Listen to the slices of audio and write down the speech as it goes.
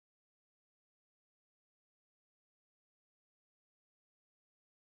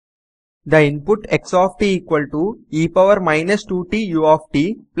The input x of t equal to e power minus 2t u of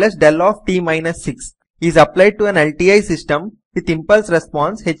t plus del of t minus 6 is applied to an LTI system with impulse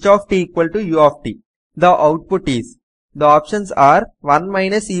response h of t equal to u of t. The output is, the options are 1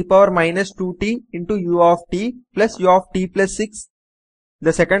 minus e power minus 2t into u of t plus u of t plus 6.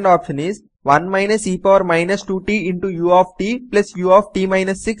 The second option is 1 minus e power minus 2t into u of t plus u of t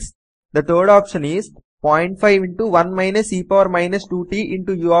minus 6. The third option is 0.5 into 1 minus e power minus 2t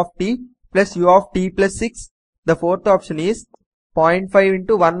into u of t plus u of t plus 6. The fourth option is 0.5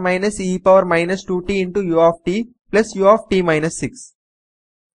 into 1 minus e power minus 2t into u of t plus u of t minus 6.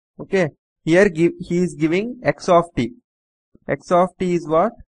 Okay, here he is giving x of t. X of t is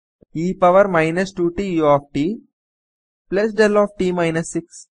what? E power minus 2t u of t plus del of t minus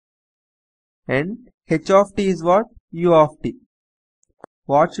 6. And h of t is what? U of t.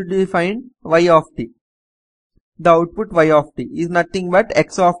 What should we find? Y of t. The output y of t is nothing but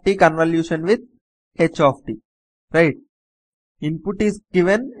x of t convolution with h of t. Right? Input is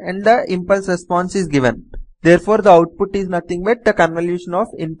given and the impulse response is given. Therefore, the output is nothing but the convolution of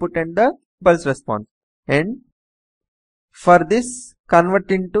input and the impulse response. And for this,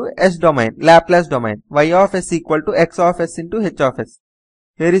 convert into S domain, Laplace domain. Y of s equal to x of s into h of s.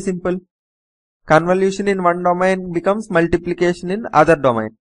 Very simple. Convolution in one domain becomes multiplication in other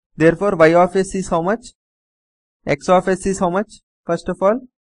domain. Therefore, y of s is how much? X of s is how much? First of all,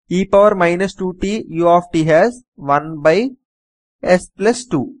 e power minus 2t u of t has 1 by s plus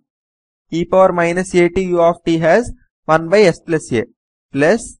 2. E power minus at u of t has 1 by s plus a.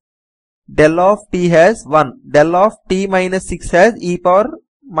 Plus del of t has 1. Del of t minus 6 has e power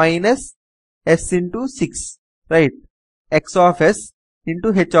minus s into 6. Right? X of s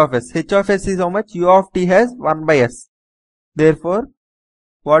into h of s. H of s is how much? U of t has 1 by s. Therefore,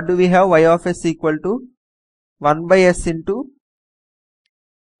 what do we have? Y of s equal to 1 by s into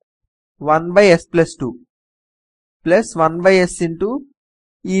 1 by s plus 2 plus 1 by s into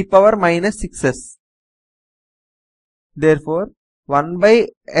e power minus 6s. Therefore, 1 by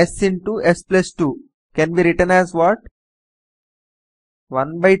s into s plus 2 can be written as what?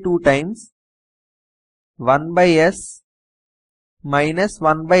 1 by 2 times 1 by s minus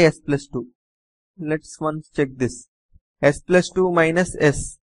 1 by s plus 2. Let's once check this. S plus 2 minus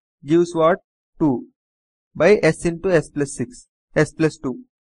s gives what? 2 by s into s plus 6. S plus 2.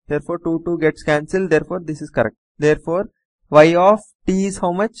 Therefore, 2 gets cancelled. Therefore, this is correct. Therefore, y of t is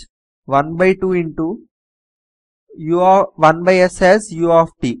how much? 1 by 2 into u of 1 by s has u of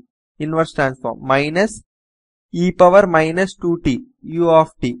t, inverse transform, minus e power minus 2t u of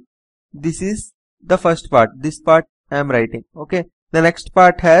t. This is the first part. This part I am writing. Okay. The next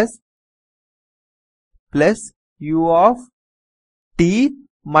part has plus u of t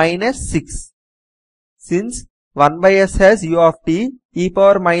minus 6. Since 1 by s has u of t, e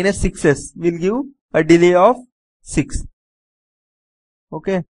power minus 6s will give a delay of 6.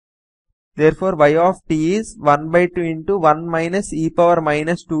 Okay. Therefore, y of t is 1 by 2 into 1 minus e power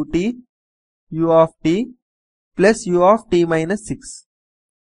minus 2t u of t plus u of t minus 6.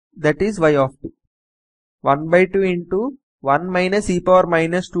 That is y of t. 1 by 2 into 1 minus e power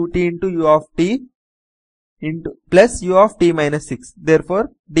minus 2t into u of t into plus u of t minus 6. Therefore,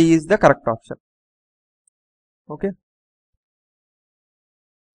 D is the correct option. Okay.